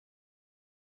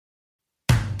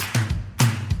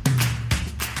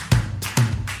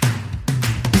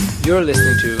You're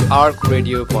listening to ARC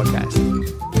Radio Podcast.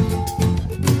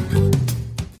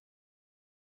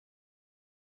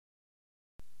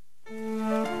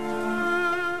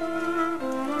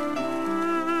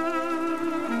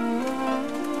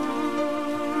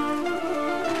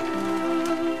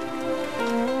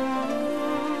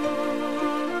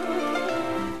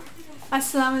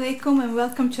 Assalamu alaikum and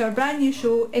welcome to our brand new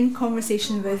show, In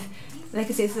Conversation With. Like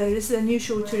I said, this is a new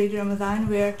show to Radio Ramadan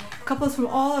where couples from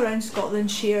all around Scotland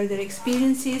share their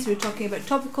experiences. We're talking about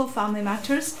topical family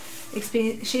matters,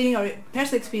 sharing our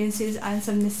personal experiences and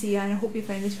some nasiya, and I hope you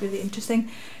find this really interesting.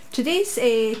 Today's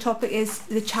topic is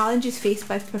the challenges faced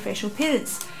by professional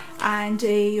parents, and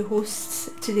your hosts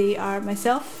today are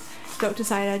myself, Dr.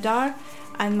 Saira Dar,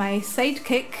 and my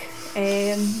sidekick,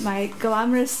 my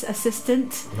glamorous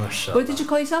assistant. Mashallah. What did you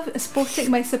call yourself?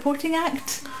 My supporting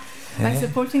act? My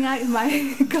supporting act,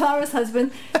 my glamorous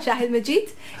husband, Shahid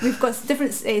Majid. We've got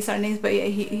different surnames, but yeah,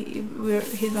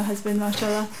 he's my husband,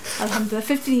 mashallah. Alhamdulillah,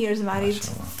 15 years married.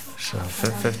 Mashallah.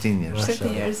 15 years.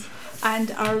 15 years.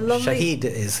 And our lovely... Shahid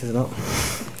is it not?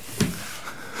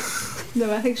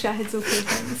 No, I think Shahid's okay,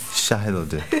 thanks. Shahid will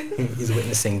do. He's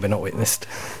witnessing but not witnessed.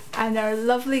 And our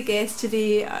lovely guests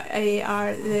today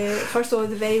are first of all,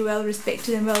 the very well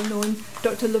respected and well known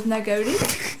Dr. Lubna Gowri.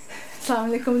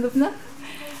 Assalamu alaikum, Lubna.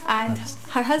 And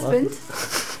her husband,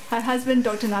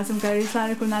 Dr. Nazim Gowri.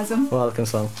 Assalamu alaikum, Nazim. Walaikum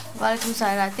salam. Walaikum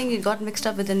salam. I think you got mixed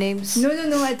up with the names. No,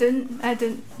 I didn't,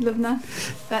 Lubna.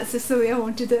 That's just the way I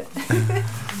wanted it.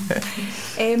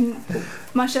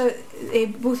 Masha,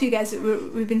 both you guys,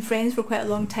 we've been friends for quite a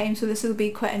long time, so this will be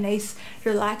quite a nice,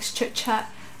 relaxed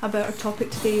chit-chat about our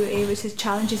topic today, which is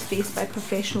challenges faced by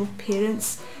professional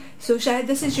parents. So Shahid,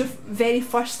 this is your very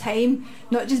first time,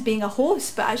 not just being a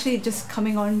host, but actually just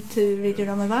coming on to Radio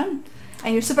Ramadan.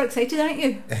 And you're super excited, aren't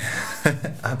you?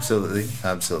 Absolutely.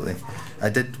 I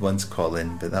did once call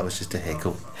in, but that was just a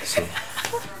heckle. So,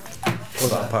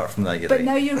 but apart from that, you're But right.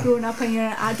 now you're grown up and you're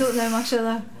an adult now,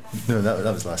 mashallah. No, that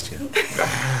was last year.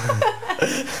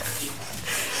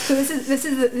 So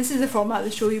this is the format of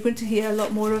the show. You're going to hear a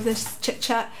lot more of this chit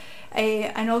chat,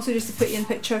 and also just to put you in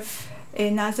picture,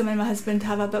 Nazim and my husband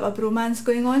have a bit of a bromance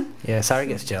going on. Yeah, Sarah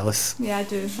gets jealous. Yeah, I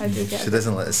do get She it.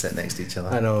 doesn't let us sit next to each other.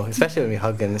 I know, especially when we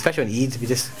hug, and especially when Eid, we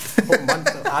just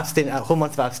whole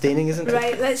month of abstaining, isn't it?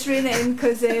 Right, let's rein it in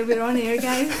because we're on air,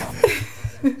 guys.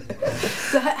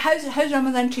 So how's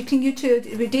Ramadan treating you two?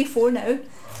 We're day 4 now.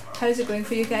 How's it going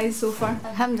for you guys so far?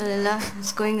 Alhamdulillah,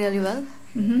 it's going really well.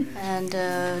 Mm-hmm. And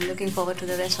looking forward to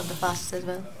the rest of the fast as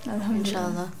well.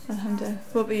 Alhamdulillah. Alhamdulillah.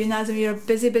 What about you, Nazim? You're a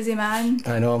busy man.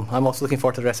 I know. I'm also looking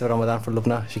forward to the rest of Ramadan for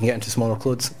Lubna. She can get into smaller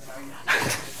clothes.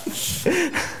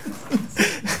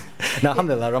 Now,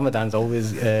 alhamdulillah, Ramadan's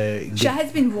always...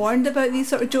 Shahid's been warned about these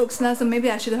sort of jokes, Nazim.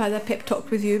 Maybe I should have had a pep talk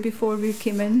with you before we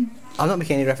came in. I'm not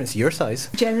making any reference to your size.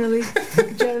 Generally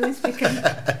speaking.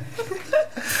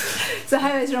 So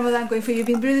how is Ramadan going for you? You've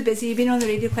been really busy, you've been on the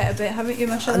radio quite a bit, haven't you,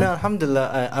 mashallah? No,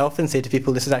 alhamdulillah, I often say to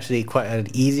people this is actually quite an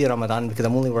easy Ramadan because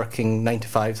I'm only working 9 to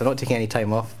 5, so I'm not taking any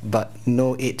time off, but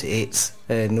no 8 to 8s,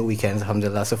 no weekends,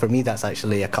 alhamdulillah. So for me that's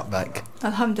actually a cutback.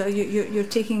 Alhamdulillah, you're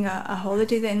taking a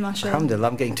holiday then, mashallah. Alhamdulillah,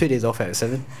 I'm getting 2 days off out of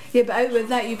 7. Yeah, but out with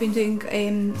that you've been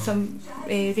doing some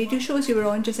radio shows you were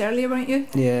on just earlier, weren't you?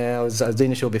 Yeah, I was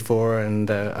doing a show before, and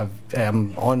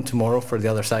I'm on tomorrow for The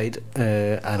Other Side,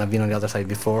 and I've been on The Other Side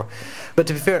before. But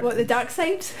to be fair... What, the dark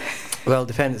side? Well,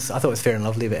 depends. I thought it was Fair and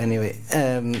Lovely, but anyway.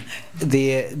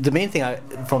 The main thing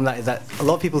from that is that a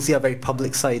lot of people see a very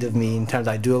public side of me in terms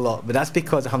of I do a lot, but that's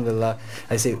because, alhamdulillah,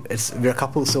 I say we're a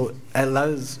couple, so it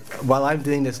allows, while I'm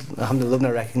doing this, alhamdulillah,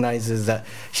 Lubna recognises that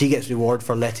she gets reward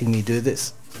for letting me do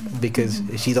this, because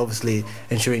she's obviously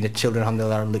ensuring the children,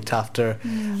 alhamdulillah, are looked after,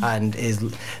 and is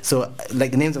so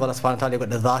like the names of Allah subhanahu wa ta'ala, you've got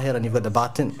the zahir and you've got the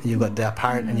batin, you've got the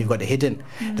apparent and you've got the hidden.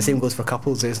 The same goes for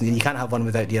couples, isn't it? You can't have one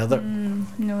without the other.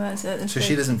 No, that's it. So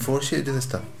she doesn't force you to do this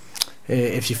stuff?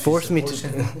 If she forced me to do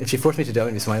it,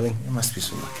 I'd be smiling. You must be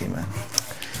so lucky, man.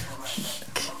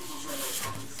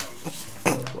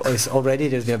 Already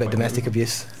there's been a bit of domestic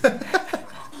abuse.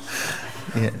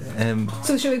 Yeah.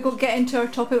 So shall we get into our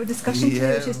topic of discussion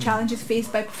today, Yeah. which is challenges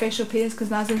faced by professional parents, because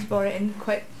Nazim's brought it in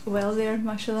quite well there,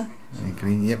 mashallah. I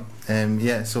agree, yep.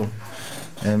 So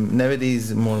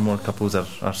nowadays more and more couples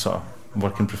are sort of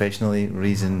working professionally,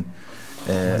 raising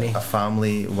a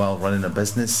family while running a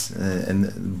business,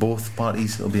 and both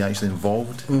parties will be actually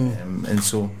involved. And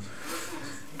so,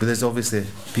 but there's obviously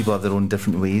people have their own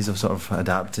different ways of sort of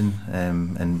adapting,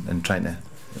 and trying to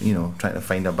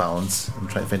find a balance and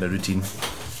trying to find a routine,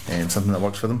 something that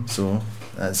works for them. So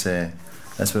that's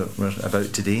what we're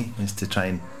about today, is to try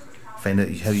and find out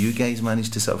how you guys manage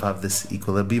to sort of have this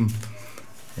equilibrium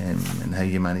and how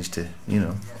you manage to,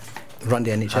 Run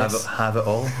the NHS. have it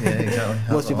all. Yeah,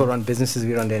 exactly. Most people run businesses,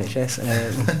 we run the NHS.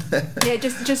 Yeah,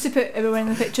 just to put everyone in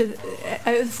the picture,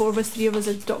 out of the 4 of us, 3 of us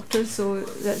are doctors, so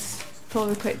that's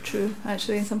probably quite true,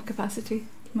 actually, in some capacity.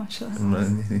 Mashallah.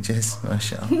 Run the NHS,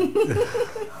 mashallah.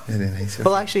 Very nice.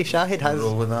 Well, actually, Shahid has.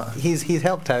 Roll with that. He's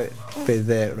helped out with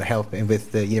help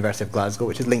with the University of Glasgow,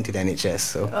 which is linked to the NHS.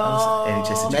 So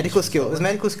NHS medical school. It was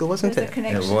medical school, wasn't There's a it?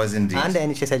 connection. It was indeed. And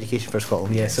Education for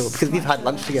Scotland. Yeah. So because we've had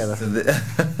lunch together. So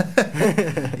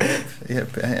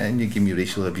yep, and you give me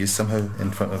racial abuse somehow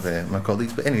in front of my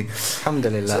colleagues. But anyway,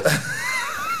 Alhamdulillah.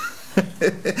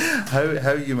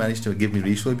 how you managed to give me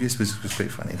racial abuse was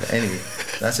quite funny. But anyway,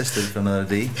 that's a story for another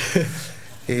day.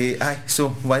 So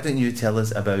why don't you tell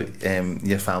us about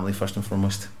your family first and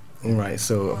foremost? Right.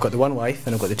 So I've got the one wife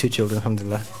and I've got the 2 children.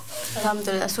 Alhamdulillah.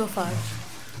 Alhamdulillah, so far.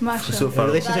 Mashallah. So far,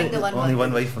 Relationship- only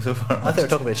one wife so far. I thought we were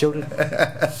talking about children.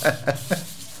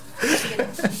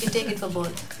 You can take it for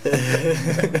both.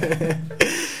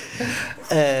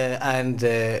 And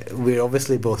we're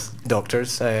obviously both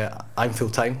doctors. I'm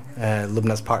full-time,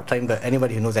 Lubna's part-time, but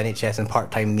anybody who knows NHS and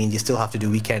part-time means you still have to do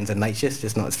weekends and night shifts,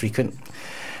 just not as frequent.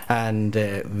 And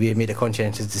we made a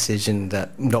conscientious decision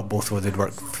that not both of us would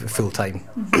work full-time.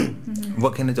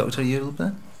 What kind of doctor are you,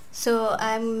 Lubna? So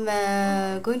I'm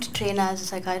going to train as a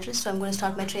psychiatrist, so I'm going to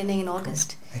start my training in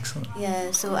August. Excellent.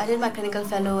 Yeah, so I did my clinical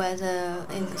fellow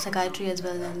in psychiatry as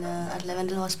well at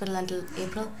Levendale Hospital until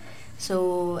April.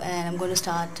 So and I'm going to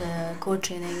start core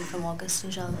training from August,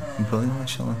 inshallah. Brilliant,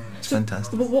 mashallah. It's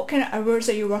fantastic. But what kind of hours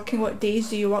are you working? What days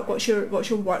do you work? What's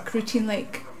your work routine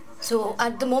like? So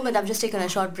at the moment I've just taken a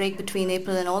short break between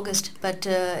April and August, but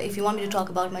if you want me to talk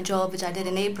about my job, which I did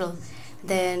in April,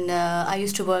 then I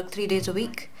used to work 3 days a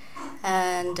week.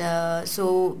 And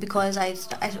so because I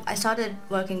started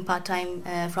working part-time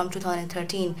from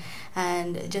 2013,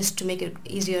 and just to make it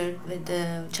easier with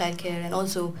the childcare, and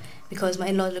also because my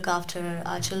in-laws look after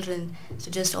our children,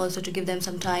 so just also to give them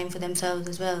some time for themselves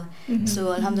as well.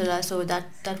 So alhamdulillah, so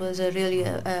that was really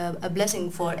a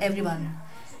blessing for everyone.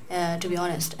 To be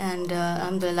honest, and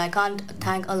alhamdulillah, I can't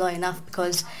thank Allah enough,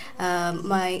 because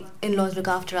my in-laws look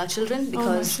after our children,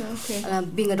 because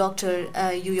being a doctor,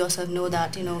 you yourself know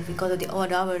that, because of the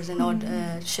odd hours and odd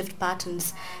shift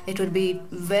patterns, it would be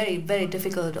very, very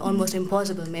difficult, almost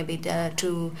impossible maybe,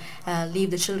 to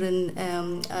leave the children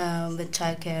with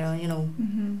childcare or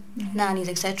nannies,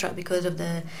 etc., because of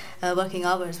the working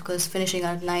hours, because finishing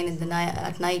at 9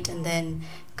 at night and then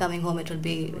coming home, it would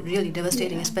be really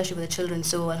devastating, especially with the children.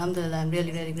 So alhamdulillah, I'm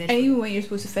really, really grateful. And even when you're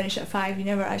supposed to finish at 5, you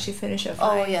never actually finish at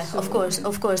 5. Oh yeah, so of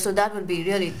course. So that would be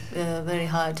really very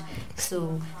hard.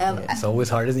 So It's always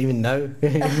hard, isn't it, even now?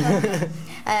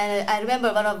 and I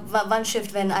remember one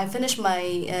shift when I finished my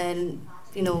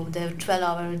the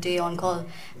 12-hour day on call,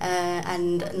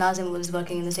 and Nazim was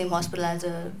working in the same hospital as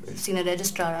a senior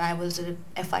registrar, and I was a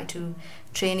FI2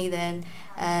 trainee then,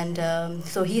 and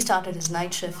so he started his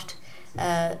night shift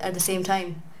at the same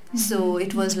time. So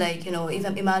it was like,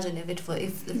 imagine if for the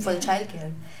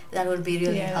childcare, that would be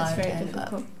really hard. That's very and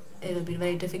difficult. it would be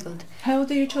very difficult. How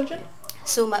old are your children?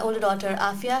 So my older daughter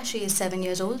Afia, she is 7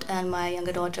 years old, and my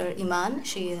younger daughter Iman,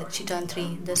 she turned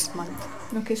 3 this month.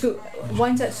 Okay, so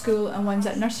one's at school and one's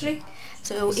at nursery?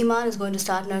 So Iman is going to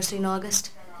start nursery in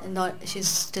August, and she's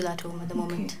still at home at the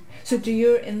moment. So do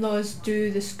your in-laws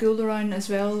do the school run as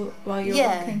well while you're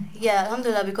working? Yeah,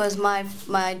 alhamdulillah, because my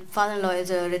father-in-law is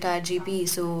a retired GP,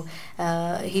 so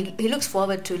he looks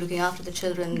forward to looking after the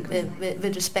children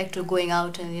with respect to going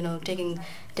out and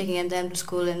taking them to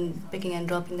school and picking and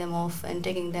dropping them off and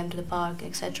taking them to the park,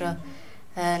 etc.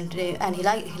 And he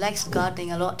likes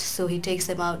gardening a lot, so he takes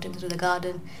them out into the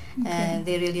garden, and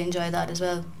they really enjoy that as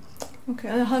well. Okay,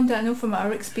 alhamdulillah, I know from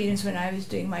our experience when I was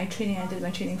doing my training, I did my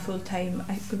training full time,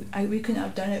 we couldn't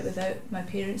have done it without my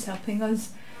parents helping us.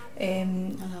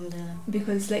 Alhamdulillah.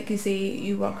 Because like you say,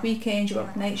 you work weekends, you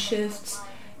work night shifts,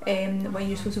 when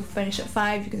you're supposed to finish at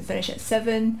 5, you can finish at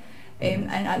 7.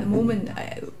 And at the moment,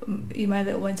 my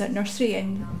little one's at nursery,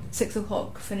 and 6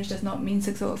 o'clock finish does not mean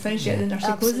 6 o'clock finish yet. The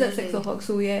nursery closes at 6 o'clock,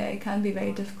 so yeah, it can be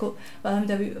very difficult. But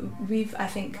alhamdulillah, we've, I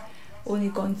think, only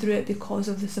gone through it because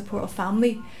of the support of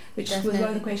family, which was one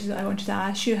of the questions that I wanted to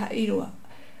ask you.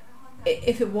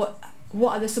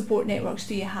 What other support networks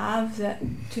do you have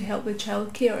to help with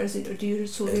childcare, or do you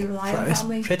solely rely on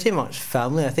family? It's pretty much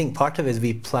family. I think part of it is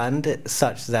we planned it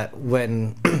such that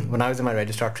when I was in my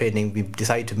registrar training, we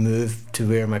decided to move to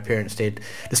where my parents stayed.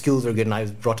 The schools were good and I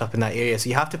was brought up in that area, so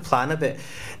you have to plan a bit.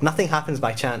 Nothing happens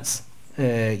by chance.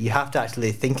 You have to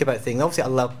actually think about things. Obviously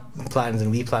Allah plans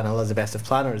and we plan, Allah's the best of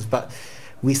planners, but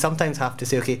we sometimes have to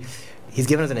say, okay, he's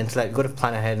given us an intellect. We've got to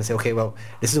plan ahead and say, okay, well,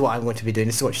 this is what I'm going to be doing,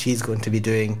 this is what she's going to be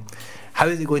doing. How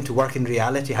is it going to work in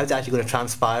reality? How is it actually going to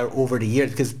transpire over the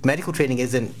years? Because medical training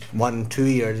isn't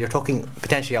 1-2 years. You're talking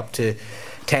potentially up to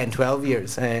 10, 12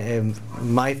 years.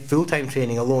 My full-time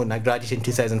training alone, I graduated in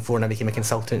 2004 and I became a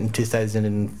consultant in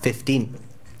 2015.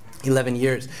 11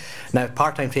 years. Now,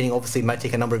 part-time training obviously might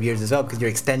take a number of years as well because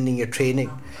you're extending your training.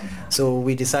 So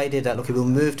we decided that, okay, we'll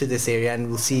move to this area and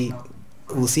we'll see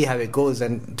how it goes.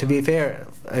 And to be fair,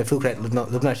 full credit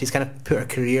Lubna, she's kind of put her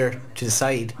career to the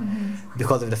side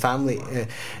because of the family.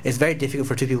 It's very difficult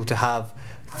for two people to have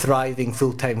thriving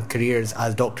full-time careers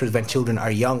as doctors when children are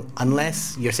young,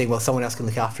 unless you're saying, well, someone else can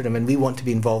look after them, and we want to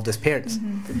be involved as parents.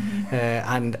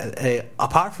 And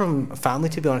apart from family,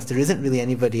 to be honest, there isn't really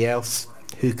anybody else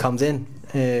who comes in.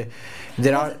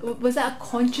 Was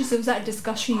that a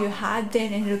discussion you had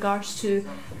then in regards to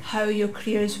how your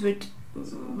careers would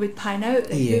pan out?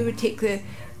 Who would take the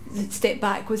step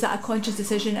back? Was that a conscious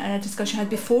decision and a discussion had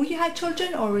before you had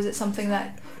children, or was it something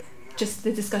that just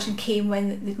the discussion came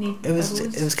when the need arose?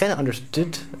 It was kind of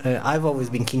understood. I've always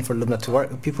been keen for Lubna to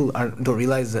work. People don't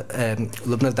realise that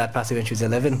Lubna's dad passed away when she was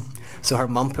 11. So her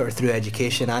mum put her through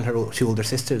education, and her two older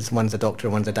sisters. One's a doctor,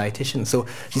 one's a dietitian. So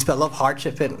she's put a lot of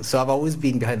hardship in. So I've always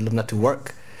been behind Lubna to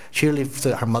work, surely so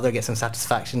that her mother gets some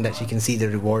satisfaction, that she can see the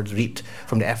rewards reaped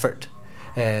from the effort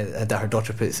that her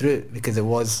daughter put through. Because it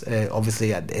was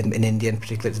obviously in India in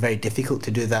particular, it's very difficult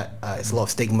to do that. It's a lot of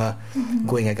stigma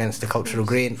going against the cultural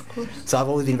grain. So I've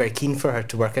always been very keen for her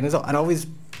to work, and always,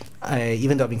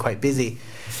 even though I've been quite busy,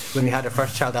 when we had our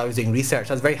first child, I was doing research.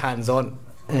 I was very hands-on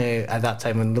at that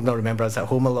time, and I remember I was at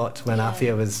home a lot when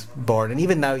Afia was born. And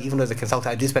even now, even as a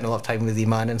consultant, I do spend a lot of time with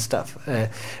Iman and stuff,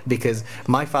 because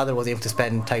my father was able to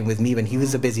spend time with me when he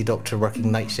was a busy doctor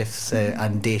working night shifts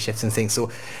and day shifts and things. So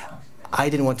I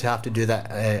didn't want to have to do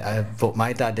that, but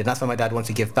my dad did. That's why my dad wanted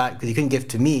to give back, because he couldn't give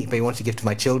to me, but he wanted to give to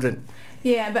my children.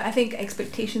 Yeah, but I think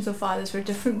expectations of fathers were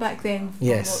different back then.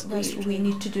 Yes. What we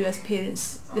need to do as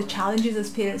parents. The challenges as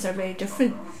parents are very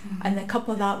different, and a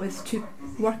couple of that with two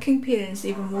working parents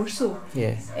even more so.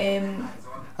 Yeah.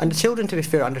 And the children, to be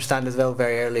fair, understand as well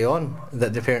very early on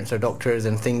that their parents are doctors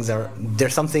and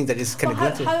there's something that is kind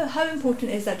of good. How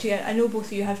important is that to you? I know both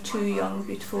of you have two young,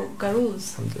 beautiful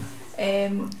girls.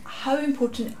 How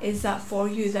important is that for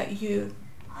you, that you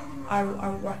are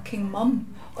a working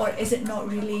mum? Or is it not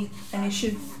really an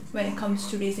issue when it comes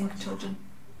to raising children?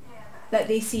 That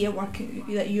they see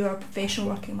that you are a professional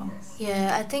working mum?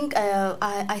 Yeah, I think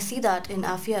I see that in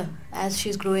Afia as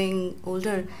she's growing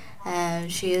older.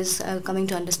 She is coming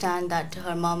to understand that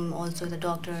her mum also is a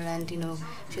doctor, and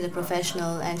she's a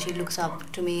professional, and she looks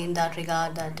up to me in that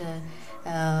regard. That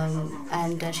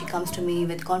and she comes to me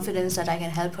with confidence that I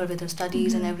can help her with her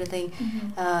studies and everything.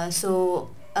 So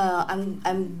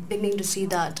I'm beginning to see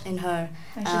that in her.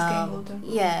 And she's getting older.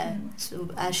 Yeah. So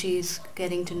as she's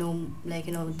getting to know,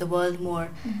 the world more,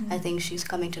 I think she's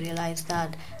coming to realize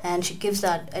that, and she gives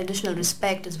that additional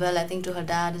respect as well, I think, to her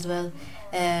dad as well,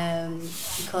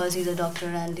 because he's a doctor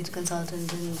and he's a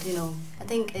consultant, and I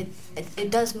think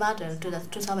it does matter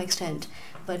to some extent,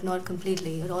 but not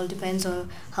completely. It all depends on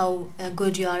how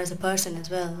good you are as a person as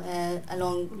well,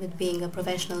 along with being a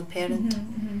professional parent.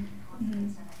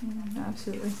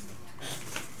 Absolutely.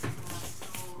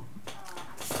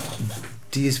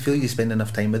 Do you feel you spend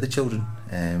enough time with the children?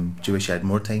 Do you wish you had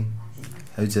more time?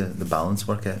 How does the balance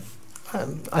work out?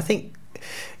 I think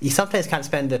you sometimes can't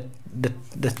spend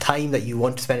the time that you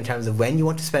want to spend in terms of when you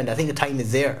want to spend. I think the time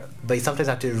is there, but you sometimes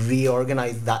have to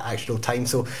reorganise that actual time.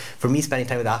 So for me, spending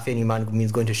time with Afia and Iman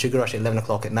means going to Sugar Rush at 11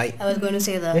 o'clock at night. I was going to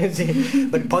say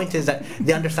that. But the point is that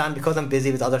they understand, because I'm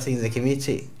busy with other things in the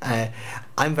community,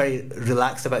 I'm very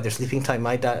relaxed about their sleeping time.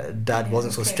 My dad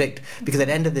wasn't so strict, because at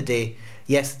the end of the day,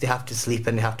 yes, they have to sleep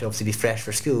and they have to obviously be fresh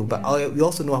for school, but we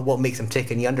also know what makes them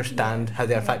tick, and you understand how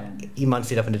they are. In fact, Iman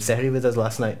stayed up and did Sehri with us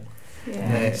last night.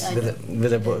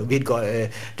 We'd got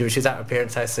she was at her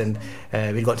parents' house, and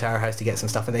we'd gone to our house to get some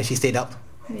stuff, and then she stayed up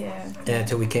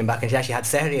until we came back, and she actually had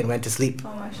Sehri and went to sleep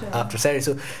after Sehri.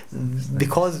 So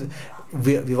because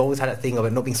we've always had a thing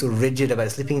about not being so rigid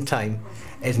about sleeping time,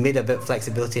 it's made a bit of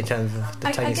flexibility in terms of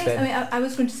the time you spend. I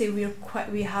was going to say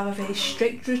we have a very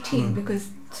strict routine, because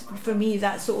for me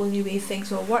that's the only way things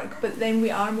will work, but then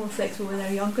we are more flexible with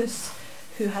our youngest,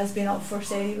 who has been up for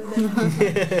Sehri with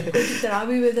us,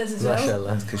 Tarawih with us as well.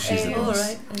 That's because she's the boss.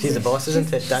 Right. She's the boss,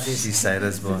 isn't it? She's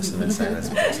Sarah's boss, and then Sarah's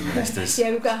boss, and the rest is.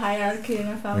 Yeah, we've got a hierarchy in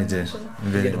our family. We do.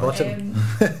 You're at the bottom.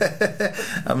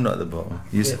 I'm not at the bottom.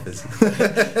 Yusuf is.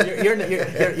 You're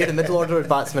the middle order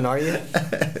batsman, are you?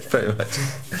 Pretty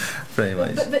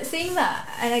much. But saying that,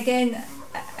 and again,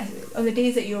 on the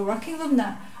days that you're working them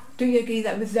now, don't you agree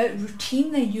that without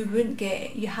routine then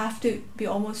you have to be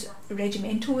almost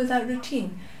regimental with that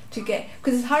routine to get,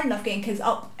 because it's hard enough getting kids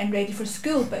up and ready for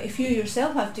school, but if you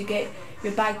yourself have to get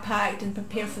your bag packed and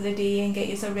prepare for the day and get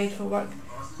yourself ready for work,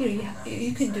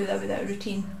 you couldn't do that without a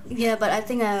routine. Yeah, but I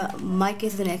think my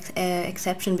case is an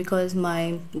exception because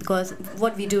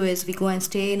what we do is we go and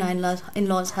stay in our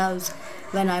in-laws' house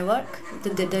when I work,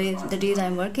 the days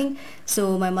I'm working.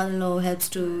 So my mother-in-law helps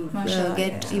to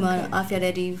get Iman Afia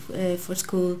ready for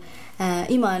school.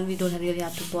 Iman, we don't really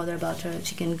have to bother about her.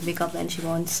 She can wake up when she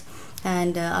wants.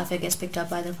 And Afia gets picked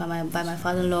up either by my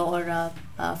father-in-law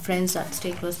or friends that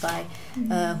stay close by,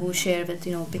 who share with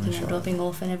picking and dropping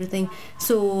off and everything.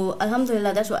 So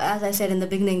alhamdulillah, that's what, as I said in the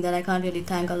beginning, that I can't really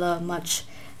thank Allah much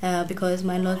because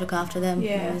my in-laws look after them.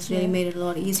 It's really made it a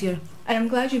lot easier. And I'm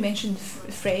glad you mentioned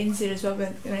friends there as well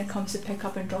when it comes to pick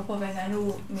up and drop off. And I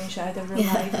know me and Shahid have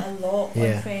relied a lot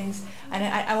on friends. And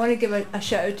I want to give a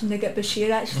shout out to Nighat Bashir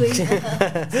actually,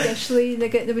 especially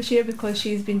Nighat Bashir, because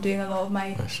she's been doing a lot of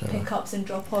my pickups and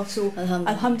drop offs. So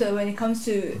alhamdulillah, when it comes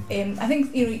to I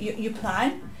think you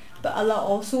plan, but Allah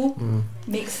also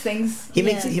makes things. He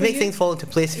makes things fall into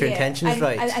place if your intentions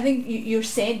right. And I think you're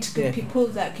sent good people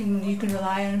that you can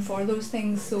rely on for those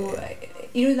things. So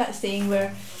that saying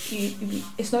where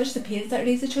it's not just the parents that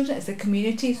raise the children, it's the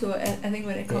community. So I think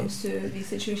when it comes to these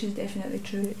situations, definitely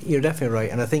true. You're definitely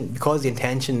right, and I think because the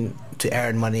intention to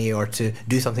earn money or to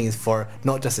do something is for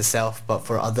not just itself but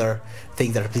for other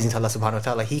things that are pleasing to Allah subhanahu wa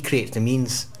ta'ala, He creates the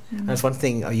means. And that's one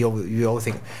thing you always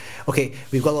think, okay,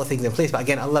 we've got a lot of things in place, but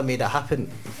again, Allah made that happen.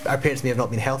 Our parents may have not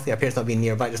been healthy, our parents not being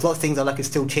nearby. There's lots of things Allah could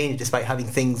still change despite having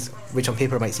things which on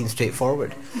paper might seem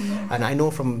straightforward. And I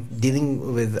know from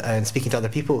dealing with and speaking to other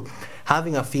people,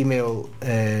 having a female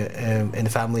in the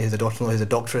family who's a daughter-in-law, who's a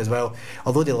doctor as well,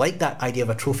 although they like that idea of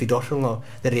a trophy daughter-in-law,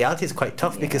 the reality is quite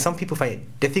tough because some people find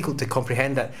it difficult to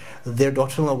comprehend that their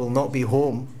daughter-in-law will not be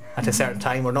home at a certain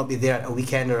time or not be there at a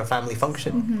weekend or a family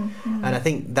function. And I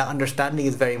think that understanding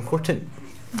is very important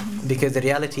because the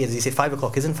reality is, you say 5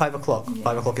 o'clock isn't 5 o'clock,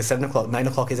 5 o'clock is 7 o'clock, 9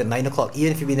 o'clock isn't 9 o'clock.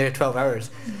 Even if you've been there 12 hours,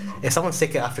 if someone's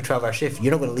sick after a 12-hour shift,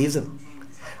 you're not going to leave them.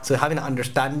 So having an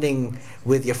understanding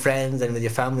with your friends and with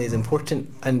your family is important.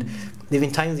 And there have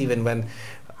been times even when,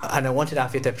 and I wanted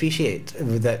Afia to appreciate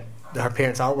that her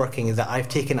parents are working, is that I've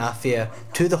taken Afia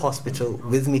to the hospital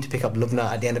with me to pick up Lubna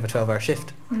at the end of a 12-hour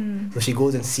shift. So she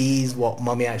goes and sees what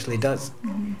mummy actually does.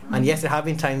 And yes, there have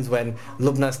been times when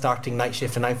Lubna's starting night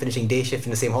shift and I'm finishing day shift in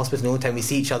the same hospital. The only time we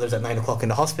see each other is at 9 o'clock in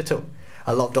the hospital.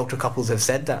 A lot of doctor couples have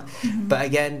said that. But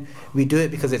again, we do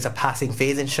it because it's a passing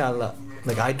phase, inshallah.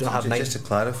 Like I don't have night. Just to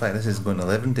clarify, this is going to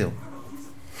Levendale.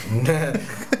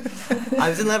 I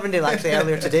was in Levendale actually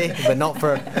earlier today, but not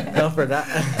for that.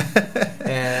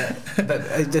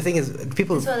 But the thing is,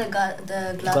 people. So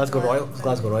the Glasgow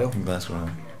Royal.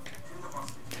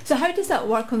 So how does that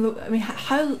work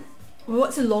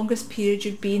what's the longest period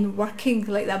you've been working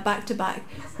like that back to back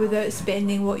without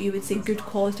spending what you would say good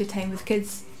quality time with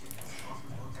kids?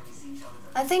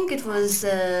 I think it was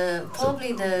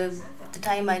probably the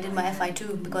time I did my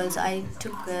FI2, because I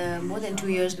took more than 2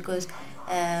 years, because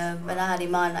when I had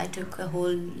Iman, I took a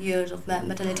whole year of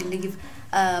maternity leave.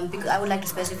 Because I would like to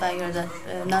specify here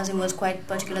that Nazim was quite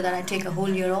particular that I take a whole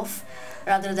year off,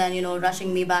 rather than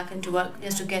rushing me back into work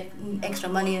just to get extra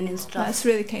money and stuff. That's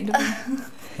really kind of him.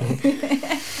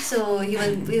 So he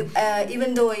was,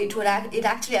 even though it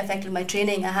actually affected my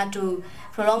training, I had to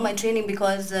prolong my training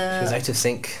because she was out of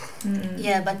sync.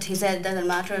 Yeah, but he said it doesn't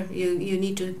matter. You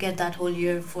need to get that whole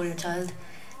year for your child.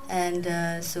 And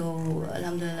so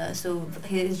alhamdulillah, so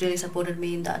he's really supported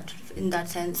me in that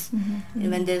sense.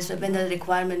 When there's a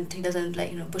requirement, he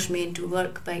doesn't push me into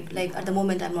work. Like at the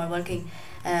moment I'm not working.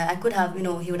 I could have,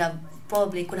 he would have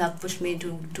probably could have pushed me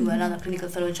to another clinical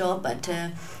fellow job, but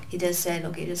he just said,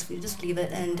 okay, just leave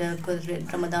it. And because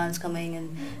Ramadan is coming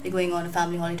and we're going on a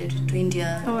family holiday to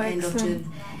India end of June.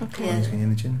 Okay.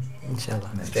 Yeah.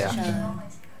 Inshallah.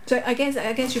 So I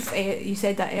guess you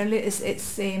said that earlier.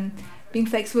 It's being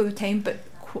flexible with time, but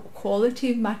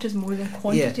quality matters more than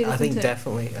quantity. Yeah, I think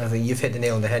definitely. I think you've hit the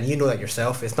nail on the head. You know that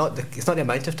yourself. It's not the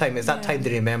amount of time. It's that time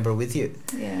they remember with you.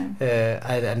 Yeah.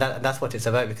 And that's what it's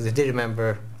about, because they do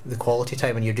remember the quality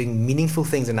time, and you're doing meaningful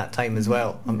things in that time as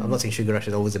well. I'm not saying Sugar Rush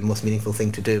is always the most meaningful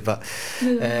thing to do, but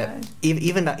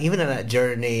even in that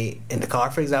journey in the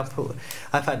car, for example,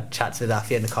 I've had chats with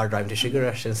Afia in the car driving to Sugar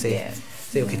Rush and say,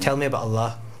 okay, tell me about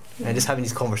Allah. And just having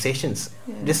these conversations,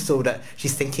 just so that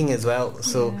she's thinking as well.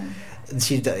 So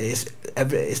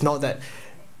it's not that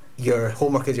your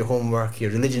homework is your homework, your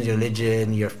religion is your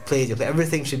religion, your play is your play.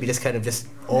 Everything should be just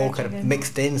all kind of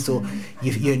mixed in, so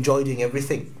you enjoy doing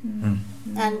everything.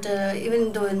 And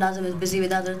even though Nazim is busy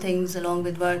with other things along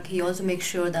with work, he also makes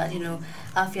sure that,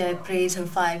 Afia prays her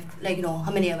 5,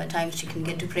 how many other times she can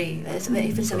get to pray.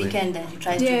 If it's a weekend, then he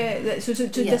tries to... Yeah, so to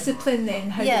discipline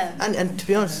then. And to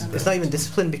be honest, it's not even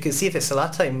discipline, because see, if it's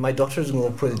Salat time, my daughters go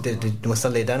put the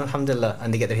Musalla down, alhamdulillah,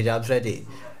 and they get their hijabs ready.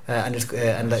 And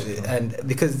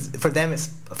because for them it's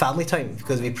family time,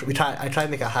 because I try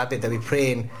and make it a habit that we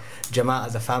pray in Jamaat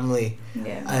as a family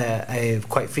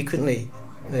quite frequently.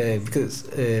 Because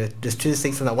there's two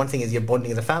things from that. One thing is you're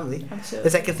bonding as a family. Absolutely. The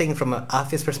second thing, from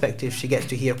Afia's perspective, she gets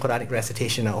to hear Quranic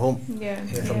recitation at home.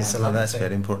 From the Salat. That's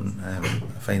very important. I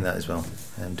find that as well.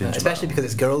 Especially because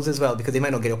it's girls as well, because they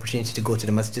might not get the opportunity to go to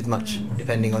the masjid much,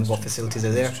 depending on what facilities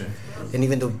are there. And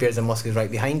even though Bears Mosque is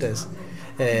right behind us,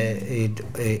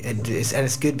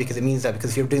 it's good, because it means that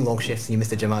because if you're doing long shifts and you miss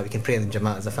the Jamaat, we can pray in the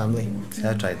Jamaat as a family. See,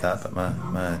 I tried that, but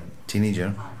my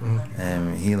teenager,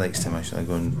 he likes to actually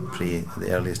go and pray at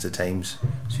the earliest of times,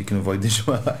 so you can avoid the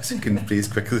Jamaat, so you can pray as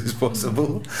quickly as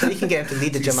possible. So you can get him to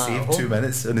lead the Jamaat save at home. 2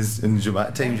 minutes in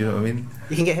Jamaat time, do you know what I mean?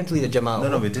 You can get him to lead the Jamaat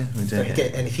at home. We do.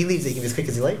 And if he leads it, he can be as quick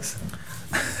as he likes.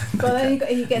 Well, then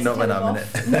he gets not a when telling I'm in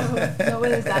off. it. No,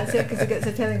 when his dad's here, because he gets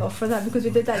a telling off for that, because we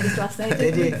did that just last night,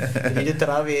 Did didn't you? You did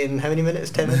Tarawih in how many minutes?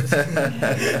 10 minutes? So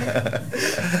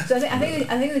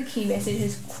I think the key message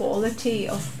is quality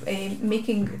of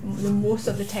making the most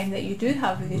of the time that you do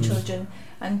have with your children,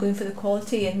 and going for the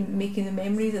quality and making the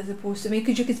memories, as opposed to,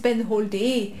 because you could spend the whole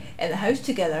day in the house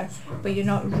together, but you're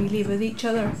not really with each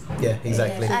other. Yeah,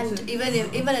 exactly. And even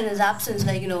in his absence,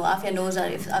 Afia knows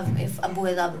that if Abu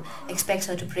Azab expects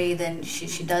her to pray, then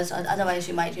she does. Otherwise,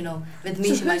 she might, with me,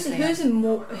 So she might.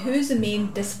 who's the main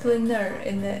discipliner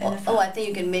in the family? I think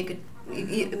you can make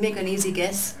an easy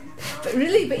guess. But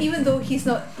even though he's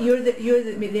not, you're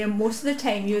there most of the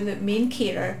time. You're the main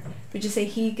carer. Would you say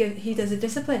he does the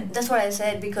discipline? That's what I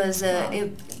said, because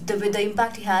the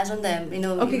impact he has on them,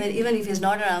 even if he's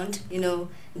not around,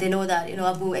 they know that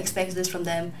Abu expects this from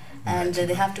them, and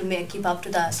they have to keep up to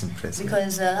that.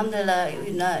 Because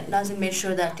alhamdulillah, Nazim made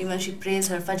sure that even she prays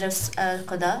her Fajr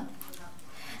Qada.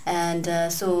 And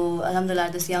so alhamdulillah,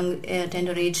 at this young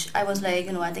tender age, I was like,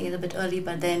 I think it's a bit early,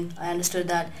 but then I understood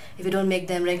that if you don't make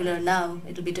them regular now,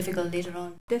 it will be difficult later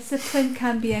on. Discipline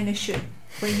can be an issue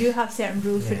when you have certain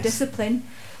rules for discipline,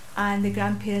 and the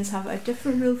grandparents have a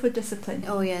different rule for discipline.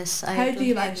 Oh yes. How do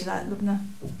you manage that, Lubna?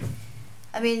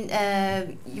 I mean,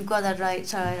 you got that right,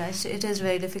 Sarah. It is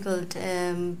very difficult.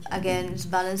 Again, it's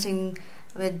balancing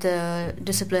with the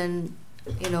discipline,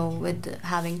 with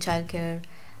having childcare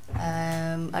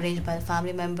arranged by the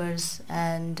family members,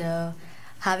 and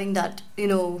having that,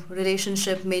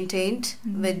 relationship maintained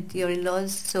with your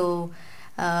in-laws. So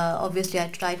obviously I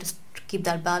try to keep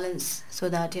that balance so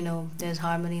that, there's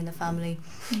harmony in the family.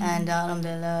 And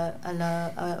alhamdulillah,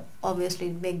 Allah obviously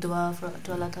make dua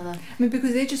to Allah Ta'ala. I mean,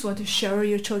 because they just want to shower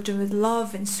your children with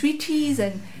love and sweeties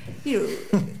and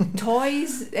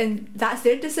toys, and that's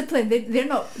their discipline.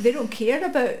 They don't care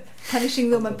about punishing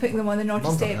them and putting them on the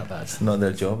naughty step. It's not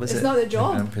their job, is it? It's not their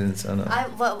job. Grandparents are not.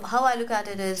 How I look at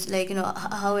it is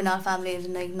how in our family,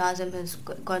 Nazim has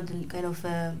got the kind of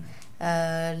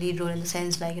lead role in the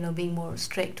sense being more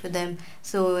strict with them.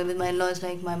 So with my in-laws,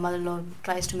 my mother-in-law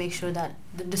tries to make sure that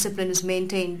the discipline is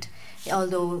maintained,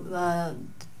 although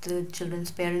the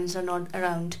children's parents are not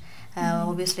around.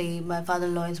 Obviously my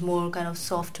father-in-law is more kind of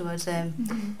soft towards them,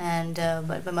 and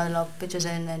but my mother-in-law pitches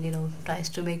in and tries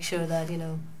to make sure that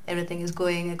everything is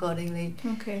going accordingly.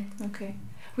 Okay.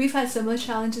 We've had similar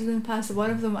challenges in the past.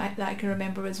 One of them that I can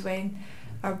remember was when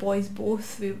our boys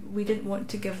both, we didn't want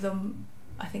to give them,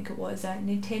 I think it was a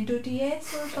Nintendo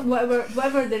DS or something,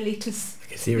 whatever the latest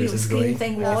screen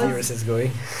thing was.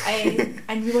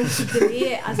 And we wanted to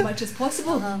delay it as much as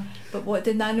possible. But what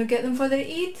did Nano get them for their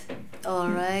Eid? All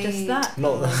right. Just that.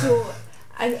 So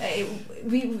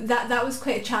that was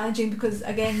quite challenging, because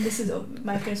again, this is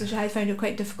my parents, which I found it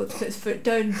quite difficult to put his foot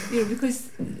down, because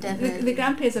the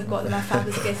grandparents have got them a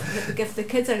fabulous gift. The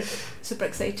kids are super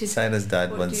excited. Sina's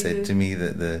dad once said to me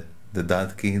that the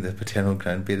dadki, the paternal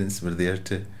grandparents, were there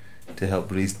to help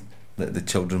raise the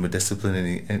children with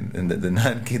discipline, and that the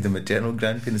nanki, the maternal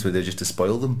grandparents, were there just to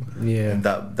spoil them. Yeah. And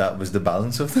that was the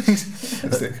balance of things.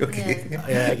 It's like, okay.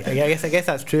 Yeah, I guess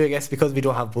that's true. I guess because we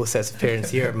don't have both sets of parents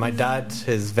here, my dad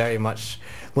is very much.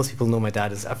 Most people know my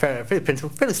dad is a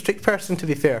fairly strict person. To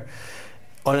be fair,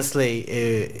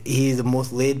 honestly, he's the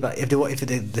most laid back. If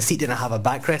the seat didn't have a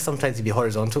backrest, sometimes he'd be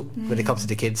horizontal when it comes to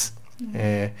the kids.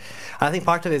 I think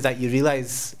part of it is that you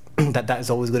realise that is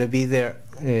always going to be there,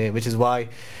 which is why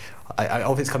I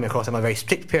always come across I'm a very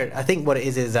strict parent. I think what it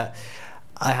is that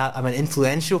I'm an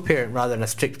influential parent rather than a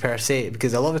strict per se,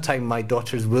 because a lot of the time my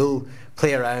daughters will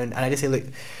play around and I just say, look,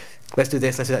 let's do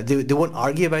this, let's do that. They won't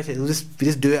argue about it. We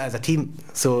just do it as a team.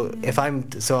 So I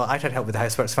try to help with the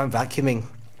housework. So if I'm vacuuming,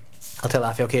 I'll tell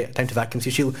Afi, okay, time to vacuum. So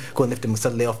she'll go and lift them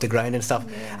suddenly off the ground and stuff.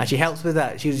 Yeah. And she helps with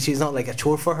that. She's not like a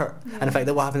chore for her. Yeah. And in fact,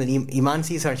 that what happens when Iman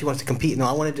sees her and she wants to compete. No,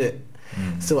 I want to do it.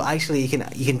 So actually, you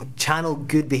can channel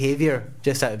good behaviour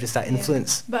just out of just that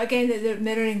influence. But again, they're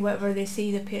mirroring whatever they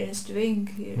see the parents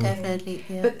doing. You know. Definitely,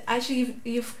 yeah. But actually,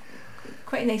 you've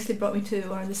quite nicely brought me to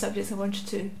one of the subjects I wanted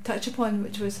to touch upon,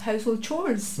 which was household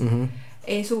chores. Mm-hmm.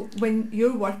 So when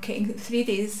you're working 3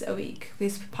 days a week,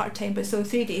 with part-time, but so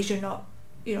 3 days you're not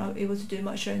able to do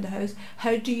much around the house.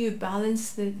 How do you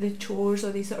balance the chores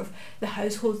or the sort of the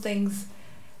household things?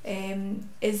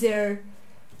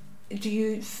 Do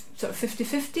you sort of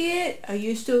 50-50 it? Are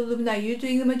you still Lubna, are you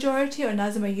doing the majority, or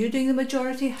Nazim, are you doing the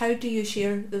majority? How do you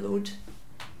share the load?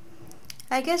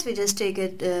 I guess we just take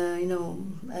it,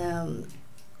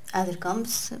 as it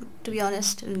comes, to be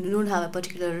honest. We don't have a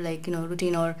particular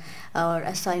routine or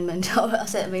assignment or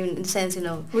in the sense,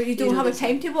 Well, you don't have a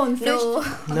timetable on the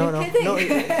No. No.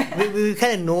 We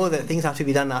kind of know that things have to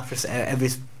be done after every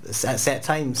set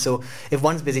time. So if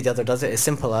one's busy, the other does it. As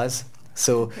simple as.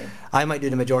 So Okay. I might do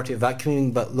the majority of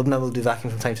vacuuming, but Lubna will do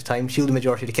vacuuming from time to time. She'll do the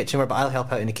majority of the kitchen work, but I'll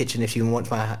help out in the kitchen if she wants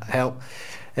my help.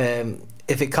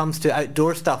 If it comes to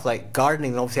outdoor stuff like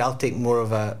gardening, then obviously I'll take more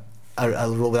of a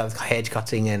role with hedge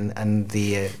cutting and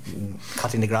the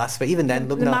cutting the grass. But even then,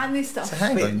 The Lubna, manly stuff. So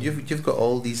hang on, you've got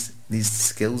all these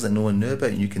skills that no one knew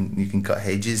about. You can cut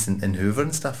hedges and hoover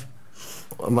and stuff.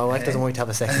 my wife doesn't want me to have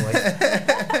a second wife.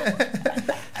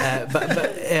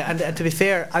 And to be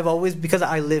fair, I've always, because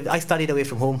I studied away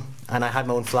from home and I had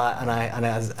my own flat, and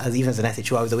as even as an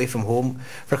SHO I was away from home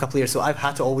for a couple of years, so I've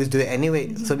had to always do it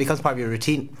anyway. So it becomes part of your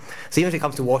routine. So even if it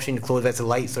comes to washing the clothes, whether it's the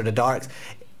lights or the darks,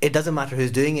 it doesn't matter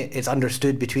who's doing it. It's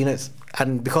understood between us,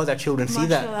 and because our children see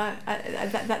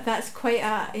that. That's quite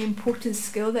an important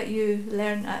skill that you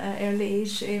learn at an early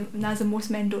age. Nazim, most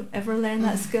men don't ever learn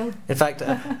that skill. In fact,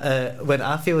 when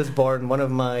Afi was born, one of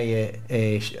my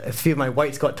a few of my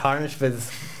whites got tarnished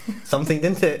with something,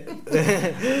 didn't it?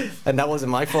 And that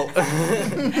wasn't my fault.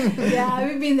 Yeah,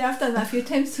 we've been there. I've done that a few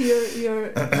times to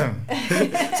your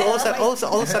So all of a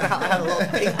sudden I had a lot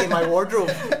of pink in my wardrobe.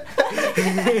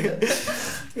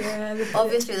 Yeah,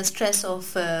 Obviously the stress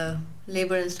of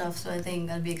labour and stuff, so I think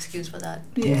I'll be excused for that.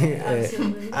 Yeah,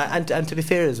 absolutely. And to be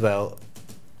fair as well,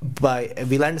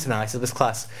 we learned this in our syllabus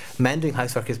class, men doing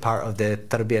housework is part of the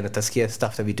tarbiyah and the tazkiyah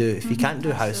stuff that we do. If you can't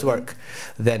do housework,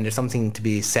 then there's something to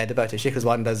be said about it. Sheikh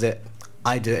Rizwan does it,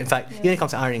 I do it. In fact, when it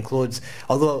comes to ironing clothes,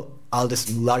 although I'll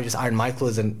just iron my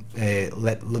clothes and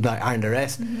let Lubna iron the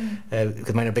rest,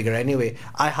 because mine are bigger anyway,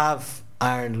 I have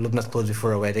ironed Lubna's clothes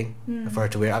before a wedding for her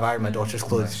to wear. I've ironed my daughter's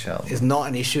clothes. Mashallah. It's not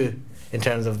an issue in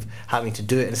terms of having to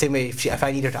do it. In the same way, if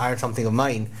I need her to iron something of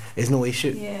mine, it's no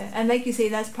issue. Yeah, and like you say,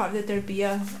 that's part of the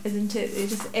tarbiyah, isn't it?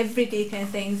 It's just everyday kind of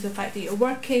things. The fact that you're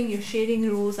working, you're sharing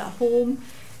the roles at home.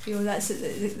 That's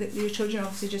your children are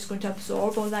obviously just going to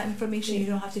absorb all that information. You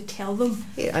don't have to tell them.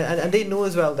 Yeah, and they know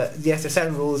as well that yes, there's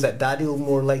certain roles that daddy will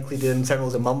more likely do and certain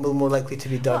roles that mum will more likely to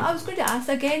be done. Well, I was going to ask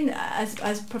again,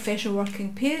 as professional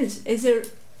working parents, is there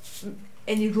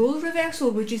any role reversal?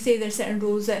 Would you say there's certain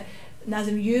roles that,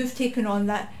 Nazim, you've taken on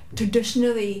that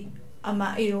traditionally a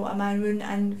man wouldn't,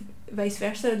 and vice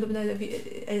versa? Are there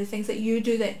things that you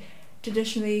do that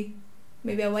traditionally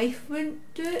maybe a wife wouldn't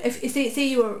do? If say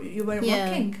you weren't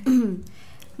working.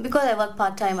 Because I work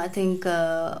part-time, I think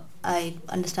I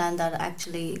understand that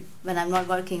actually when I'm not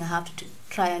working I have to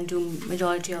try and do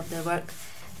majority of the work,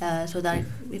 so that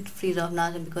it frees off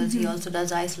Nazim, because he also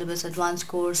does iSyllabus advanced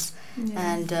course,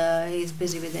 and he's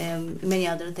busy with many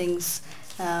other things.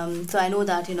 So I know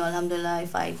that, alhamdulillah,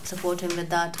 if I support him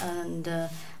with that, and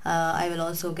I will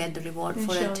also get the reward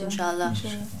for it, inshallah.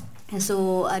 And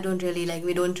so I don't really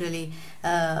we don't really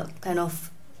divide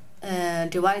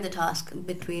the task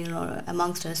between or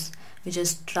amongst us. We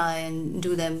just try and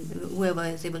do them, whoever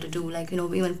is able to do,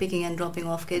 even picking and dropping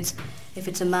off kids. If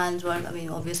it's a man's work, I mean,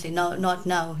 obviously not in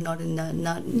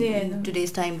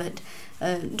today's time, but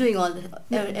doing all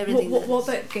everything. What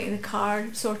about getting the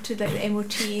car sorted, like the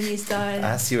MOT needs done?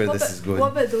 I see where this is going.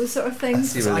 What about those sort of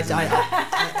things? So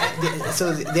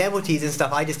the MOTs and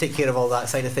stuff, I just take care of all that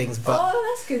side of things. But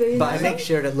that's good. But I make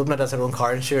sure that Lubna does her own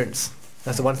car insurance.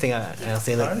 That's the one thing I'll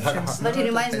say. But he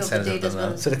reminds me of the date as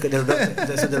well. So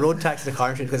the road tax and the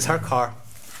car insurance, because it's her car,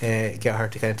 get her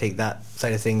to kind of take that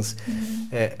side of things.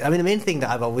 I mean, the main thing that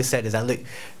I've always said is that, look,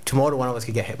 tomorrow one of us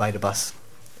could get hit by the bus,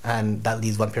 and that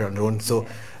leaves one parent on their own. So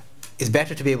it's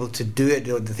better to be able to do it,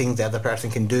 the things the other person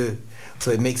can do,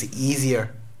 so it makes it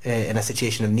easier in a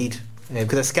situation of need.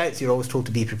 Because as scouts, you're always told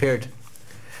to be prepared.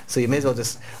 So you may as well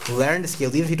just learn the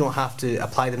skills, even if you don't have to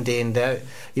apply them day in, day out.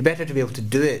 You're better to be able to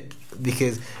do it,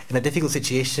 because in a difficult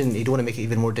situation, you don't want to make it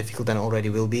even more difficult than it already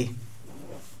will be.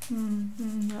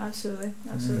 Absolutely.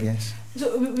 Yes.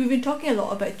 So we've been talking a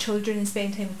lot about children and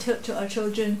spending time with our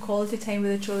children, quality time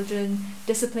with our children,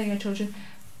 disciplining our children.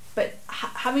 But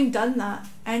having done that,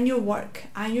 and your work,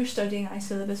 and your studying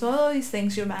syllabus, all these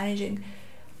things you're managing,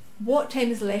 what time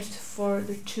is left for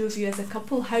the two of you as a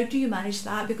couple? How do you manage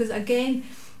that? Because again,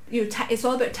 it's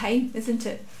all about time, isn't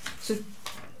it? So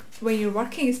when you're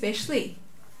working, especially,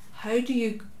 how do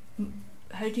you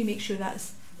make sure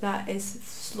that is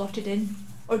slotted in?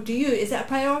 Or is it a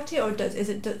priority, or does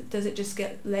it just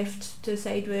get left to the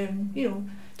side when,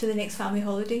 to the next family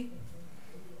holiday?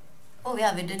 Oh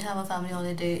yeah, we did have a family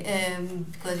holiday,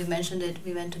 because you mentioned it,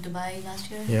 we went to Dubai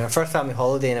last year. Yeah, our first family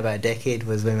holiday in about a decade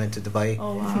was when we went to Dubai.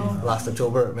 Oh wow. Last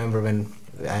October. Remember when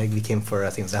we came for,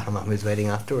 I think, Zahra Mahmood's wedding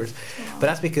afterwards. Wow. But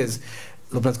that's because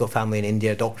Lebanon's got family in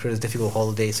India, doctors, difficult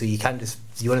holiday, so you want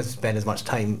to spend as much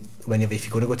time if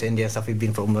you're going to go to India and stuff. We've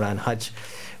been for Umrah and Hajj.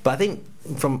 But I think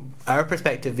from our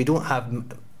perspective, we don't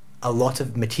have a lot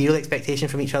of material expectation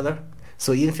from each other.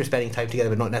 So even if you're spending time together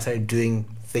but not necessarily doing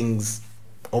things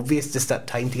obvious, just that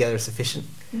time together is sufficient.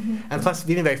 And plus,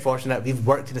 we've been very fortunate. We've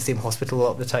worked in the same hospital a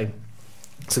lot of the time,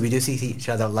 so we do see each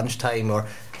other at lunchtime, or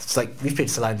it's like we've prayed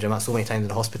Salah and Jamaat so many times in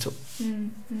the hospital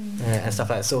and stuff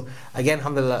like that. So again,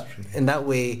 alhamdulillah, in that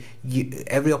way,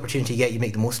 every opportunity you get, you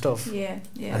make the most of. Yeah.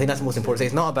 I think that's the most important thing.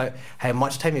 It's not about how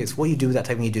much time it's what you do with that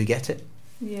time when you do get it.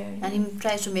 Yeah. And he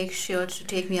tries to make sure to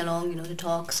take me along, to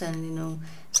talks and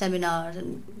seminars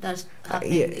and that's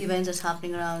happening, events that's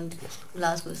happening around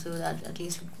Glasgow, so that at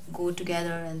least go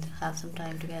together and have some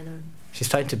time together. She's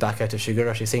trying to back out of sugar,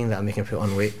 or she's saying that I'm making her put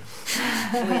on weight.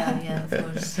 Oh yeah, of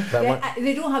course.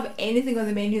 They don't have anything on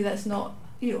the menu that's not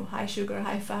high sugar,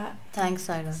 high fat. Thanks,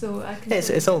 Saira. So I can.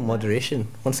 It's all moderation,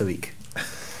 once a week. Yeah.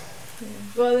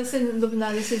 Well, listen,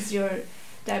 Lubna, this is your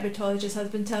diabetologist has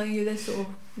been telling you this, so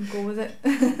go with it.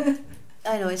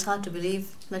 I know, it's hard to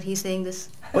believe that he's saying this.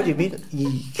 What do you mean?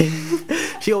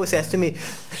 She always says to me,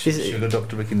 sugar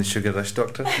doctor became the sugar rush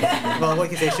doctor. Well, what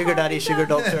can you say? Sugar daddy, sugar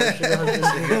doctor, sugar husband.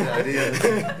 Sugar daddy,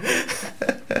 yeah.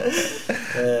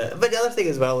 But the other thing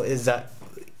as well is that,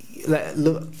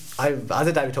 look, as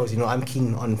a diabetologist, I'm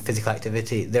keen on physical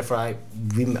activity. Therefore, I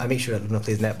make sure that Luna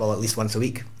plays netball at least once a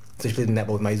week. So she plays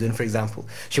netball with Maizun, for example.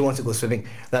 She wants to go swimming.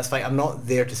 That's fine. I'm not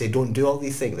there to say don't do all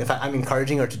these things. In fact, I'm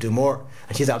encouraging her to do more.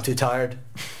 And she's like, I'm too tired.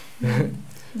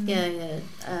 Yeah,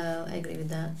 I agree with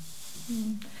that.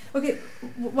 Okay,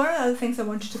 one of the other things I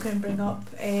wanted to kind of bring up,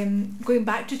 going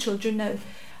back to children now,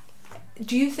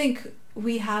 do you think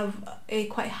we have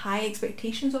quite high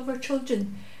expectations of our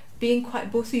children? Being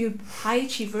both of you high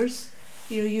achievers,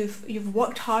 you've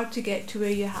worked hard to get to where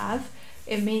you have.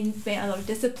 It meant a lot of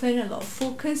discipline, a lot of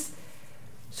focus.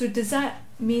 So does that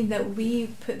mean that we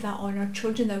put that on our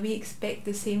children, that we expect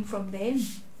the same from them?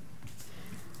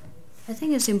 I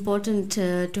think it's important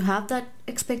to have that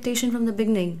expectation from the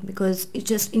beginning, because it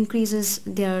just increases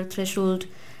their threshold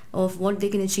of what they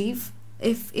can achieve.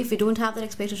 If we don't have that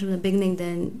expectation from the beginning,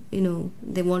 then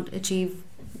they won't achieve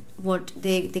what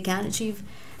they can achieve.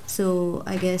 So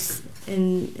I guess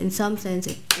in some sense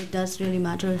it does really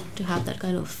matter to have that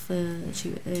kind of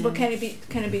but can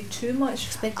it be too much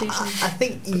expectation? I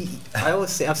think I always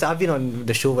say, I've been on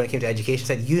the show when it came to education,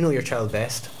 said your child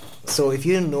best. So if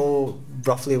you know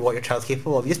roughly what your child's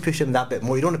capable of, you just push them that bit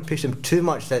more. You don't want to push them too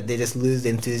much that they just lose the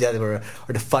enthusiasm or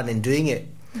the fun in doing it.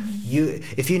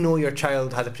 If you know your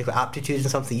child has a particular aptitude in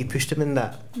something, you push them in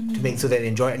that to make so they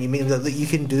enjoy it, and you make them look, you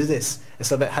can do this.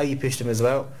 It's about how you push them as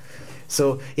well.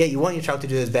 So yeah, you want your child to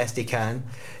do as best they can.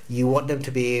 You want them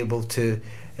to be able to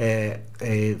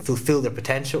fulfill their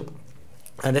potential.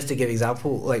 And just to give an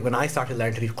example, like when I started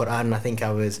learning to read Quran, I think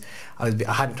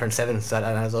I hadn't turned 7, so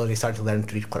I was already starting to learn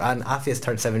to read Quran. Afia's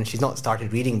turned 7, she's not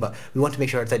started reading, but we want to make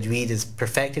sure her tajweed is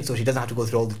perfected, so she doesn't have to go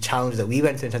through all the challenges that we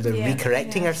went through in terms of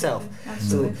recorrecting herself.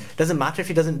 Absolutely. So it doesn't matter if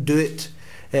she doesn't do it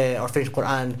or finish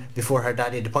Quran before her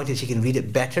daddy. The point is she can read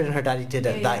it better than her daddy did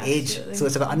at that age. Absolutely. So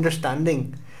it's about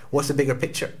understanding what's the bigger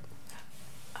picture.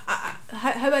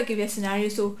 How about I give you a scenario?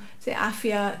 So say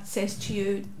Afia says to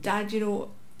you, Dad,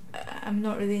 I'm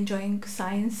not really enjoying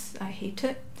science, I hate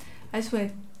it, I just want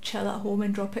to chill at home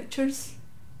and draw pictures.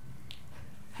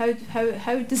 How does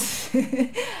how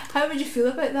would you feel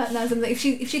about that, Nazim? Like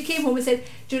if she came home and said,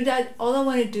 Dad, all I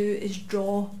want to do is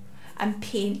draw and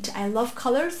paint, I love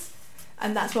colours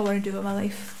and that's what I want to do with my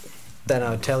life. Then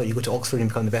I would tell her, you go to Oxford and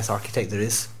become the best architect there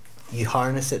is. you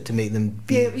harness it to make them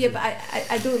be. Yeah, but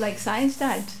I don't like science,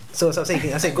 Dad. So I'm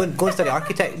saying go and study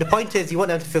architect. The point is you want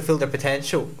them to fulfil their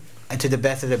potential and to the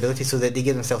best of their ability so that they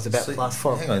give themselves the best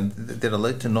platform. Hang on, they're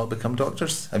allowed to not become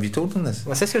doctors? Have you told them this?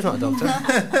 My sister's not a doctor.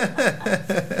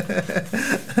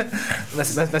 my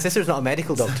sister's not a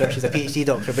medical doctor, she's a PhD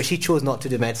doctor, but she chose not to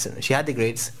do medicine. She had the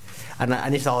grades, and I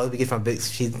just thought it'll be good from books.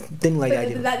 She didn't like the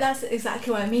idea. That's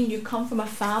exactly what I mean. You come from a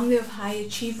family of high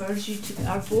achievers. You two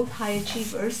are both high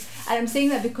achievers, and I'm saying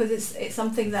that because it's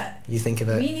something that you think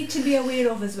about. We need to be aware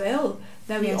of as well.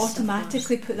 That we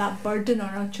automatically put that burden on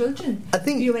our children. I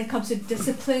think when it comes to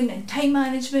discipline and time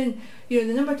management, the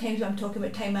number of times I'm talking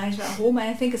about time management at home, and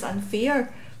I think it's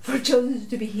unfair for children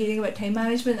to be hearing about time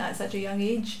management at such a young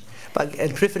age. But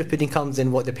proof of the pudding comes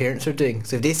in what their parents are doing.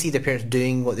 So if they see their parents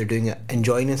doing what they're doing,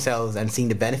 enjoying themselves and seeing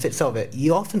the benefits of it,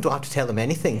 you often don't have to tell them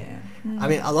anything. Yeah. I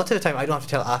mean, a lot of the time I don't have to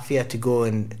tell Afia to go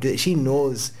and do it. She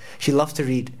knows. She loves to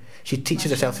read. She teaches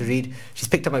herself to read. She's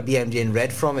picked up my BMJ and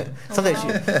read from it. Sometimes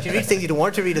she reads things you don't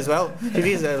want to read as well. She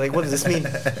reads like, what does this mean?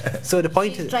 So the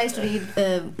point is... He tries to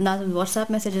read Nazim's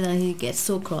WhatsApp messages and he gets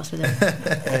so cross with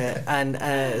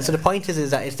it. So the point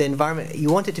is that it's the environment.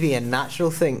 You want it to be a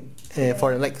natural thing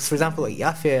for them. Like, for example, like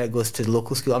Afia goes to the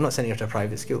local school. I'm not sending her to a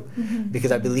private school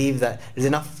because I believe that there's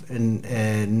enough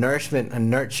nourishment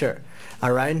and nurture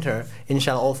around her,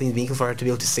 inshallah, all things being equal, for her to be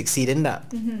able to succeed in that.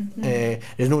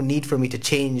 There's no need for me to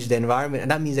change the environment, and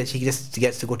that means that she just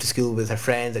gets to go to school with her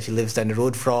friends that she lives down the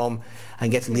road from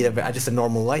and gets to lead just a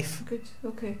normal life. Good,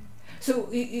 okay.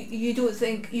 So you don't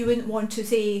think, you wouldn't want to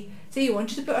say you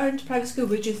wanted to put her into private school,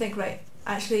 would you think, right,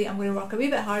 actually I'm going to work a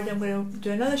wee bit harder, I'm going to do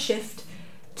another shift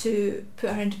to put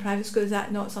her into private school? Is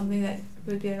that not something that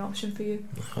would be an option for you?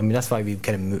 I mean, that's why we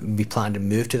we planned to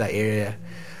move to that area,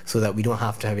 so that we don't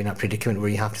have to have in that predicament where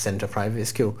you have to send to a private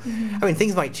school. I mean,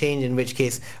 things might change, in which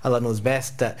case Allah knows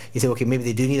best, that you say, okay, maybe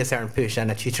they do need a certain push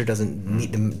and a tutor doesn't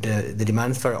meet the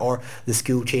demands for it, or the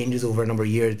school changes over a number of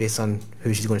years based on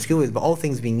who she's going to school with. But all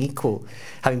things being equal,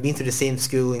 having been through the same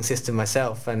schooling system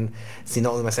myself, and seen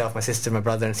not only myself, my sister, my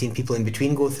brother, and seen people in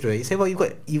between go through it, you say, well,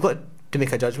 you've got to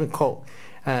make a judgment call,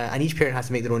 and each parent has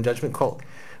to make their own judgment call.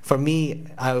 For me,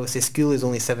 I would say school is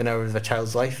only 7 hours of a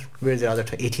child's life, whereas the other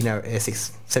 17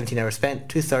 hours spent,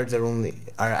 2/3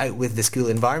 are out with the school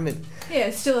environment. Yeah,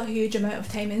 it's still a huge amount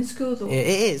of time in school, though. It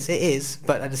is,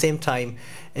 but at the same time,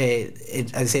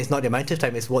 as I say, it's not the amount of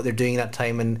time, it's what they're doing at that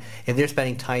time, and if they're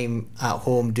spending time at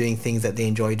home doing things that they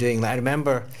enjoy doing. Like I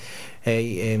remember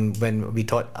when we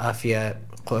taught Afia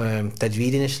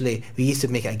Tajweed initially, we used to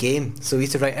make it a game. So we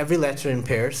used to write every letter in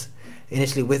pairs,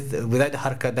 initially without the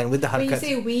harkat, then with the harkat. When you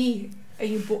say we,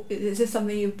 is this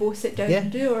something you both sit down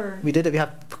and do, or? We did it. We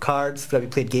had cards that we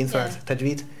played games for our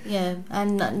Tajweed. Yeah,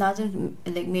 and Nazim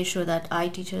made sure that I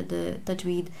teach her the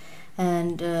Tajweed,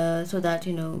 and so that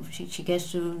she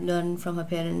gets to learn from her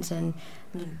parents and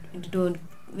don't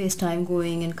waste time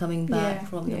going and coming back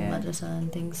from the madrasa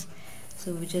and things.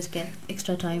 So we just get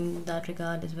extra time in that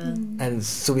regard as well. And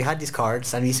so we had these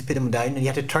cards, and we used to put them down, and you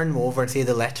had to turn them over and say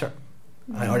the letter.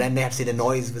 Or then they had to say the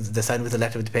noise with the sound with the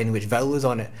letter, depending which vowel was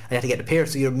on it, and you had to get the pair.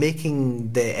 So you're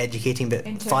making the educating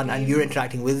bit fun, and you're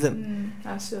interacting with them.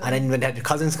 Absolutely. And then when they had the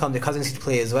cousins come, the cousins could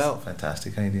play as well.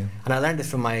 Fantastic idea. And I learned this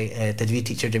from my Tajweed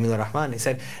teacher, Jamil Rahman. He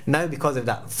said now, because of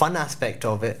that fun aspect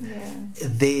of it,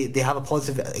 they have a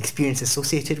positive experience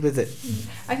associated with it.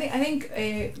 I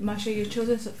think Masha, your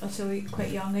children are still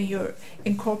quite young, and you're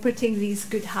incorporating these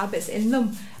good habits in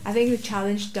them. I think the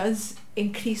challenge does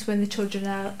increase when the children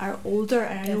are older,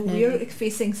 and I know we're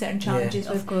facing certain challenges.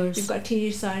 Of course. We've got a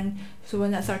teenage son, so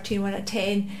one at 13, one at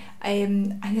 10,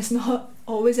 and it's not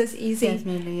always as easy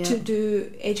to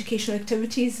do educational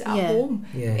activities at home.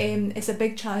 It's a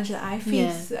big challenge that I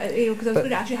face, because I was going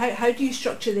to ask you, how do you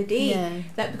structure the day?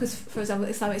 That, because for example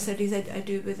Islamic studies I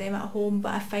do with them at home,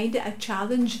 but I find it a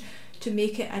challenge to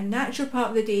make it a natural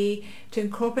part of the day, to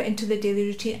incorporate into the daily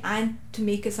routine, and to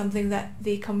make it something that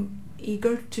they come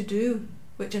eager to do,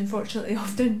 which unfortunately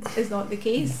often is not the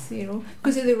case,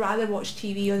 because they rather watch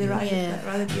TV, or they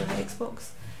rather be on the Xbox.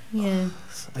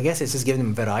 I guess it's just giving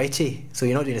them variety, so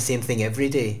you're not doing the same thing every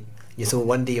day. So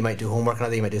one day you might do homework,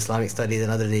 another day you might do Islamic studies,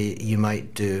 another day you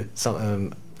might do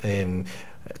some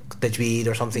Tajweed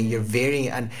or something. You're varying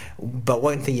it, but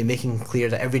one thing you're making clear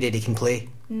that every day they can play.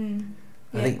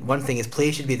 I think one thing is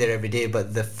play should be there every day,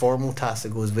 but the formal task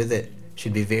that goes with it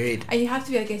should be varied. And you have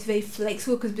to be, I guess, very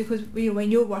flexible, because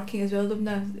when you're working as well,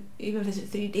 now, even if it's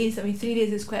 3 days, 3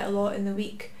 days is quite a lot in the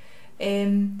week.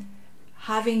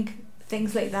 Having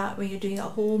things like that when you're doing it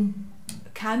at home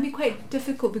can be quite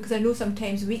difficult, because I know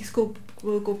sometimes weeks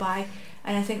will go by,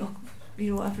 and I think, I've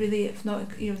not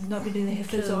been doing the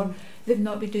hifz, or they've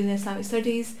not been doing the Islamic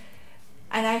studies.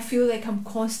 and I feel like I'm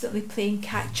constantly playing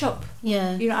catch up.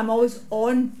 Yeah. You know, I'm always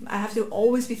on. I have to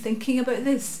always be thinking about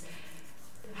this.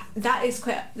 That I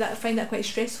find that quite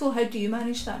stressful. How do you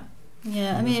manage that?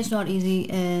 Yeah, I mean, it's not easy,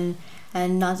 and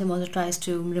Nazim also tries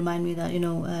to remind me that,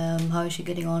 how is she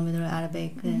getting on with her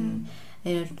Arabic, and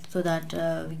so that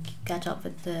we catch up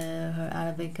with her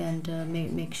Arabic and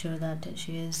make sure that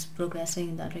she is progressing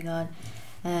in that regard.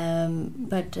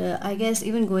 But I guess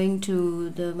even going to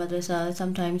the madrasa,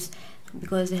 sometimes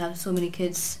because they have so many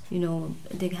kids,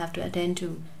 they have to attend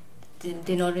to,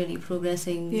 they're not really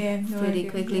progressing pretty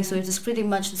quickly. Yeah. So it's just pretty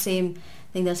much the same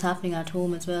thing that's happening at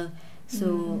home as well.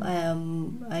 So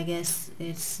I guess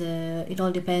it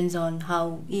all depends on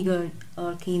how eager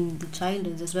or keen the child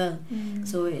is as well.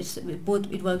 So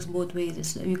it works both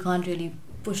ways. You can't really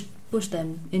push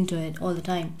them into it all the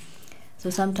time. So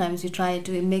sometimes you try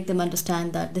to make them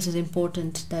understand that this is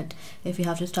important, that if you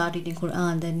have to start reading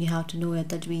Quran, then you have to know your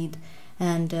tajweed,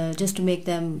 and just to make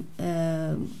them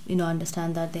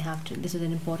understand that this is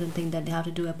an important thing that they have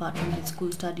to do apart from their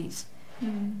school studies.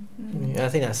 Yeah, I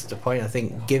think that's the point. I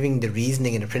think giving the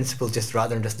reasoning and the principles just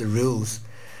rather than just the rules,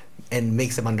 and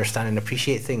makes them understand and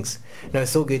appreciate things. Now, it's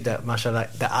so good that, mashallah,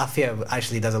 that Afia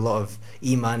actually does a lot of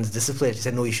Iman's discipline. She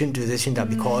said, no, you shouldn't do this, shouldn't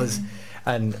that, because,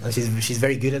 and she's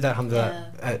very good at that,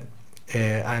 alhamdulillah.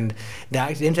 And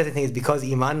the interesting thing is, because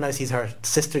Iman now sees her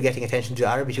sister getting attention to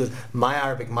Arabic, she goes, my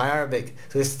Arabic.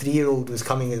 So this 3-year-old was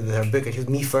coming with her book and she goes,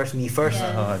 me first.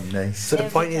 Yeah. Oh, nice. So the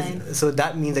point is, so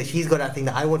that means that she's got that thing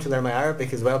that I want to learn my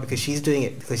Arabic as well, because she's doing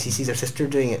it, because she sees her sister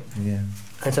doing it. Yeah.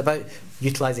 And it's about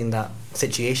utilising that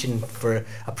situation for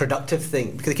a productive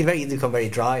thing, because it can very easily become very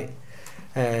dry.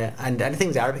 And anything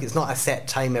with Arabic, it's not a set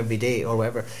time every day or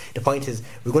whatever. The point is,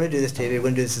 we're going to do this today, we're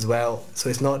going to do this as well. So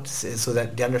it's not so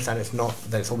that they understand it's not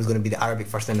that it's always going to be the Arabic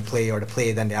first, then the play, or the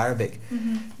play then the Arabic.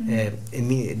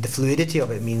 The fluidity of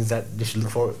it means that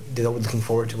they're always looking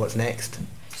forward to what's next.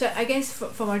 So I guess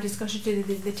from our discussion today,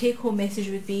 the take-home message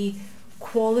would be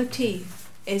quality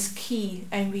is key,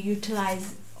 and we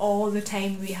utilise all the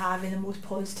time we have in the most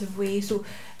positive way. So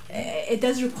it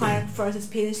does require for us as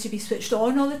parents to be switched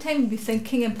on all the time, and be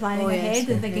thinking and planning ahead,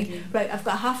 and thinking, right, I've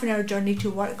got a half an hour journey to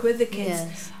work with the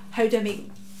kids. How do I make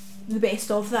the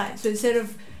best of that? So instead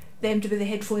of them to be the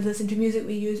headphones, listen to music,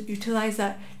 we utilise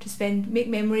that to make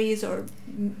memories, or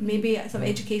maybe some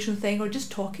educational thing, or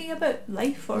just talking about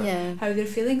life or how they're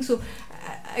feeling. So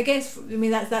I guess,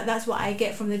 that's what I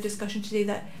get from the discussion today,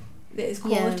 that is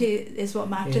quality is what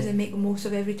matters, and make the most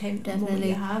of every moment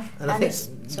you have. And I think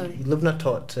Lubna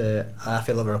taught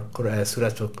Afia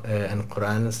surahs and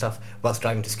Quran and stuff whilst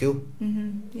driving to school.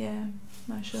 Yeah,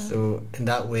 mashallah. So in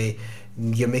that way,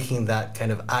 you're making that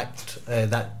kind of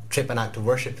that trip an act of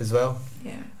worship as well.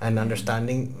 Yeah. And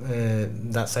understanding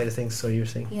that side of things. So you're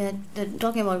saying? Yeah,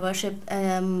 talking about worship.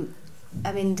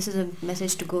 This is a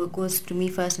message goes to me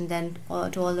first, and then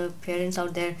to all the parents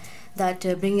out there, that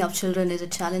bringing up children is a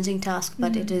challenging task,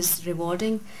 but it is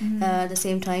rewarding at the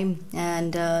same time.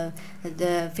 And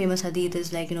the famous hadith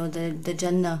is like, the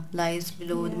Jannah lies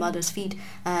below the mother's feet,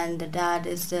 and the dad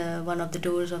is one of the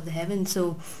doors of the heaven.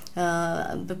 So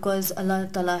because Allah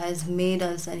Ta'ala has made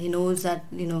us, and He knows that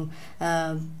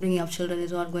bringing up children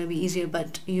is not going to be easier,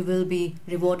 but you will be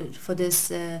rewarded for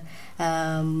this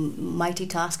mighty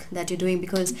task that you're doing.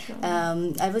 Because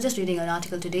I was just reading an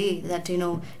article today that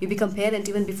you become parent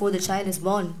even before the child is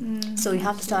born. So you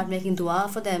have to start making dua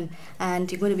for them,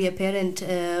 and you're going to be a parent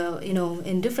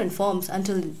in different forms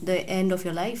until the end of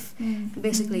your life,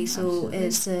 basically. So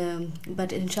it's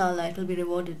but inshallah it will be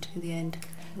rewarded in the end,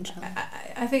 inshallah.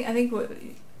 I think what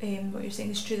you're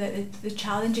saying is true, that the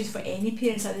challenges for any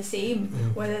parents are the same,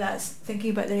 whether that's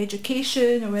thinking about their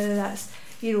education, or whether that's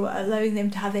allowing them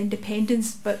to have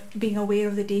independence but being aware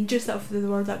of the dangers of the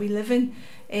world that we live in.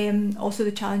 Also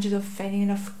the challenges of finding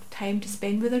enough time to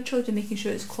spend with our children, making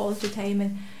sure it's quality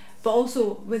time, but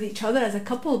also with each other as a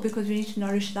couple, because we need to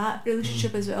nourish that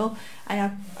relationship as well.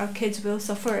 And our kids will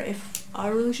suffer if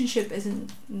our relationship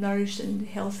isn't nourished and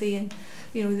healthy, and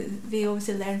they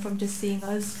obviously learn from just seeing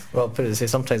us. Well, put it this way,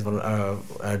 sometimes when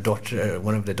our daughter,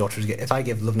 one of the daughters if I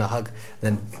give Lubna a hug,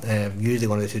 then usually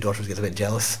one of the two daughters gets a bit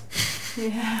jealous.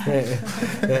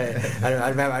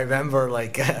 I remember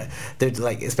like they'd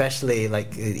especially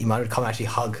Iman would come and actually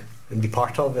hug and be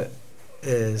part of it.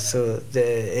 So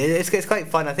it's quite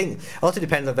fun. I think it also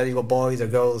depends on whether you've got boys or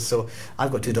girls. So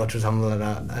I've got two daughters,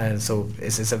 alhamdulillah, and so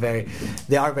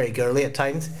they are very girly at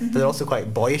times, but they're also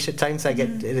quite boyish at times. I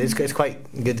get it's quite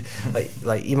good.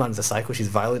 Like Iman's a psycho. She's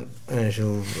violent, and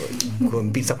she'll go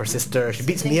and beats up her sister. She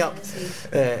beats me up.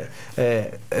 Just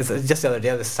the other day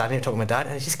I was standing here talking to my dad,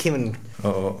 and he just came and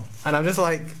and I'm just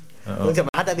like, Look at,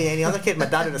 had that been any other kid, my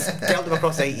dad would have spelled him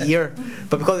across the ear.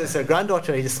 But because it's her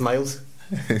granddaughter, he just smiles.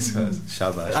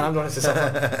 Shabash. And I'm not to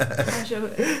suffer.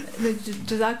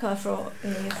 Jazakallah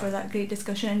for that great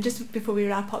discussion. And just before we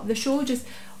wrap up the show, just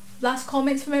last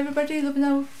comments from everybody.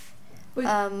 Lubna?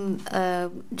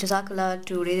 Jazakallah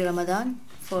to Radio Ramadan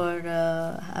for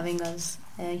having us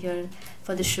here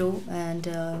for the show and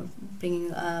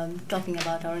bringing talking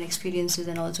about our own experiences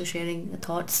and also sharing the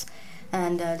thoughts.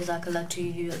 And Jazakallah to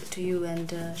you and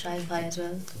Shahid Bhai as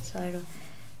well, Saira,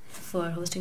 for hosting